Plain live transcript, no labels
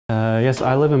Yes,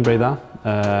 I live in Breda.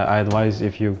 I advise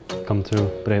if you come to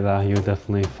Breda, you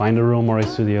definitely find a room or a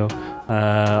studio.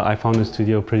 I found a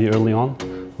studio pretty early on.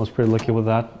 I was pretty lucky with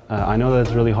that. I know that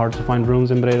it's really hard to find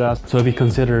rooms in Breda, so if you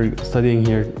consider studying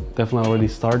here, definitely already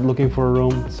start looking for a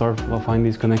room, start find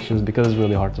these connections because it's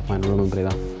really hard to find a room in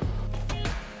Breda.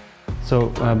 So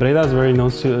Breda is a very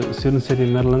known student city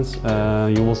in the Netherlands.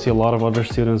 You will see a lot of other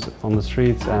students on the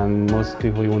streets, and most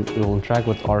people you will interact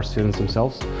with are students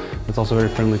themselves. It's also very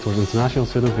friendly towards international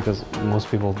students because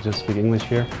most people just speak English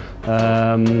here.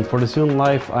 For the student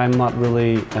life, I'm not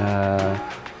really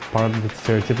part of the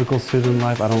stereotypical student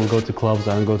life. I don't go to clubs,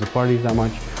 I don't go to parties that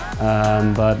much.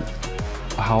 But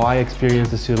how I experience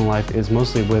the student life is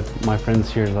mostly with my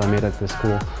friends here that I made at the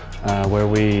school, where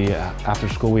we, after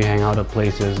school, we hang out at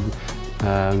places,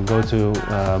 go to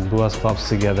Buas clubs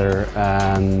together,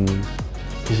 and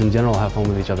just in general have fun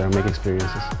with each other and make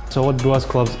experiences. So what Buas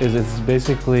clubs is, it's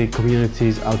basically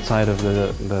communities outside of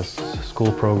the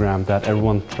school program that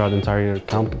everyone throughout the entire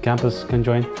campus can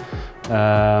join.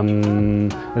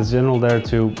 It's general there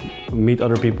to meet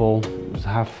other people,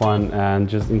 have fun, and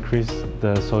just increase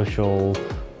the social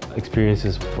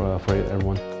experiences for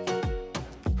everyone.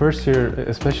 First year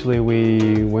especially,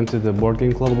 we went to the board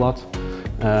game club a lot.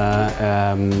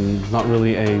 It's not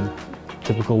really a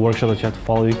typical workshop that you have to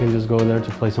follow. You can just go there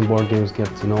to play some board games,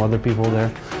 get to know other people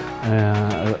there.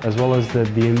 As well as the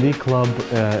D&D club,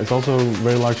 it's also a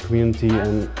very large community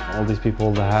and all these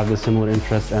people that have the similar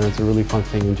interests, and it's a really fun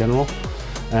thing in general.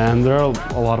 And there are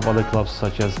a lot of other clubs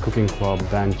such as cooking club,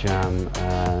 band jam,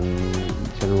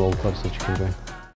 and general clubs that you can join.